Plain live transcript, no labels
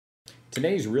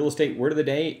Today's real estate word of the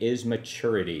day is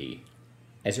maturity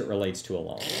as it relates to a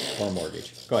loan or a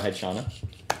mortgage. Go ahead, Shauna.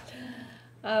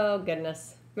 Oh,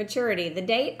 goodness. Maturity, the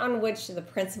date on which the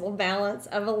principal balance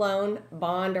of a loan,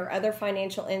 bond, or other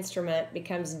financial instrument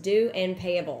becomes due and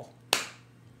payable.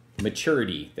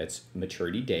 Maturity, that's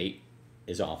maturity date,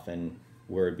 is often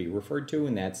where it'd be referred to,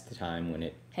 and that's the time when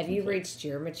it Have you reached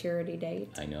your maturity date?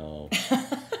 I know.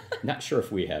 Not sure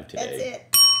if we have today. That's it.